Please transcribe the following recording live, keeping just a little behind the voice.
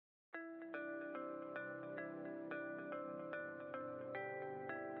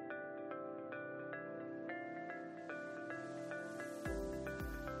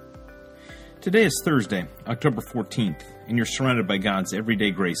Today is Thursday, October 14th, and you're surrounded by God's everyday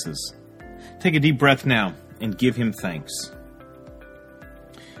graces. Take a deep breath now and give Him thanks.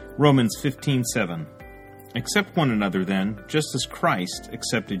 Romans 15:7. Accept one another then, just as Christ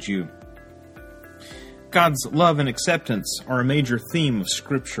accepted you. God's love and acceptance are a major theme of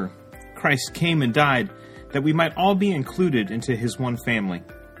Scripture. Christ came and died that we might all be included into His one family.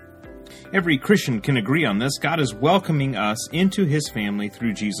 Every Christian can agree on this. God is welcoming us into His family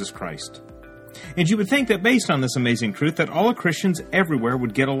through Jesus Christ. And you would think that based on this amazing truth that all Christians everywhere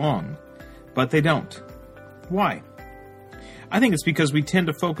would get along. But they don't. Why? I think it's because we tend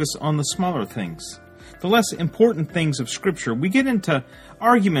to focus on the smaller things, the less important things of Scripture. We get into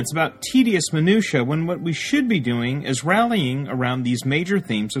arguments about tedious minutiae when what we should be doing is rallying around these major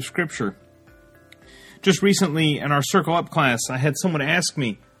themes of Scripture. Just recently in our Circle Up class, I had someone ask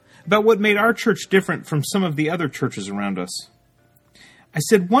me about what made our church different from some of the other churches around us. I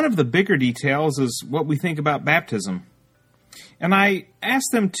said one of the bigger details is what we think about baptism. And I asked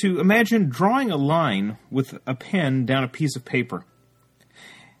them to imagine drawing a line with a pen down a piece of paper.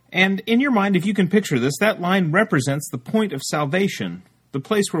 And in your mind, if you can picture this, that line represents the point of salvation, the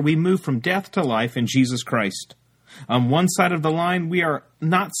place where we move from death to life in Jesus Christ. On one side of the line, we are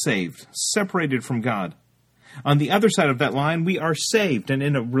not saved, separated from God. On the other side of that line, we are saved and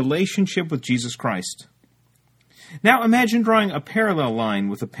in a relationship with Jesus Christ. Now imagine drawing a parallel line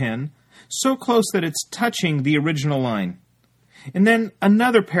with a pen, so close that it's touching the original line. And then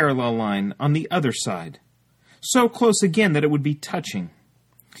another parallel line on the other side, so close again that it would be touching.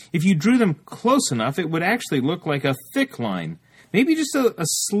 If you drew them close enough, it would actually look like a thick line, maybe just a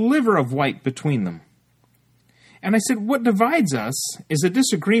sliver of white between them. And I said, what divides us is a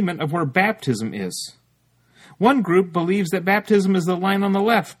disagreement of where baptism is. One group believes that baptism is the line on the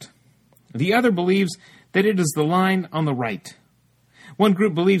left. The other believes that it is the line on the right. One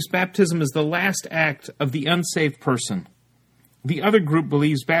group believes baptism is the last act of the unsaved person. The other group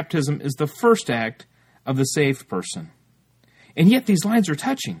believes baptism is the first act of the saved person. And yet these lines are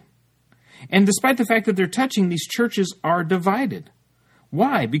touching. And despite the fact that they're touching, these churches are divided.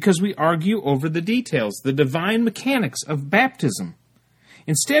 Why? Because we argue over the details, the divine mechanics of baptism.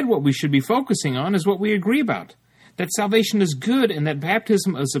 Instead, what we should be focusing on is what we agree about. That salvation is good and that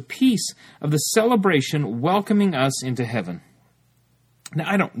baptism is a piece of the celebration welcoming us into heaven. Now,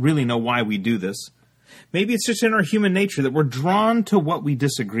 I don't really know why we do this. Maybe it's just in our human nature that we're drawn to what we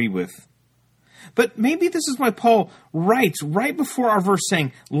disagree with. But maybe this is why Paul writes right before our verse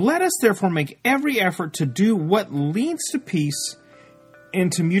saying, "Let us therefore make every effort to do what leads to peace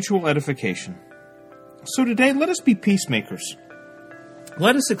and to mutual edification." So today, let us be peacemakers.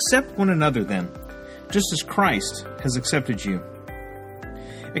 Let us accept one another then, just as Christ has accepted you.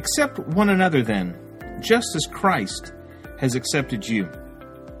 Accept one another then, just as Christ has accepted you.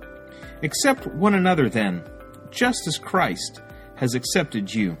 Accept one another then, just as Christ has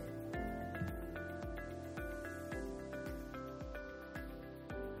accepted you.